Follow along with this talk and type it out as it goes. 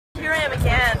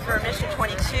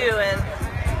22, and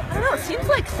I don't know, it seems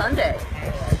like Sunday,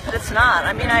 but it's not.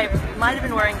 I mean, I might have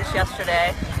been wearing this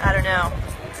yesterday, I don't know.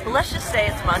 But let's just say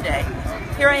it's Monday.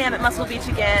 Here I am at Muscle Beach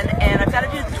again, and I've got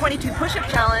to do the 22 push-up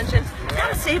challenge, and I've got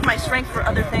to save my strength for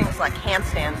other things like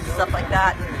handstands and stuff like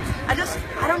that.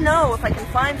 I don't know if I can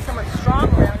find someone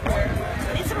strong around here.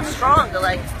 I need someone strong to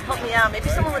like help me out. Maybe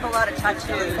someone with a lot of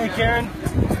tattoos. Hey Karen,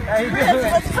 how you Chris,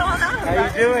 doing? what's going on? How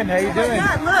you doing? How you doing? Oh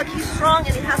my God, look, he's strong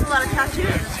and he has a lot of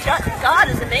tattoos. God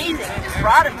is amazing. He just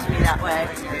brought him to me that way.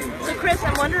 So Chris,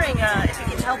 I'm wondering if you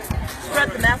can help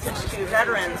spread the message to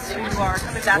veterans who are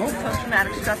coming back with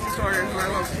post-traumatic stress disorder, who are a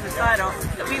little suicidal,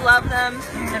 that we love them,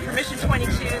 and for Mission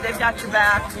 22, they've got your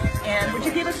back. And would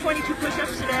you give us 22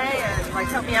 push-ups today and like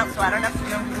help me out so I don't have to do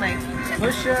them late?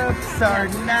 Push-ups are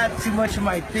not too much of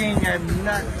my thing. I'm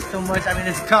not so much. I mean,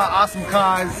 it's an awesome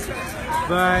cause,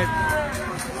 but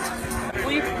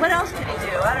what else can you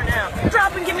do? I don't know.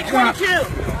 Drop and give me 22.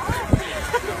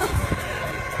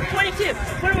 22.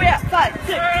 What are we at? 5, 6,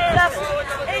 7,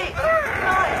 8,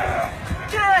 9,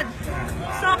 10,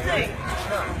 something.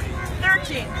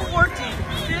 13, 14,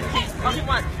 15. I'll do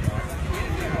one.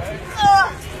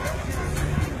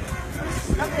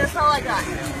 Okay, that's all I got.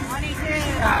 22.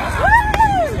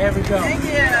 Woo! there we go. Thank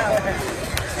you.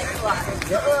 Thanks a lot.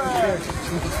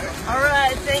 All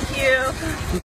right, thank you.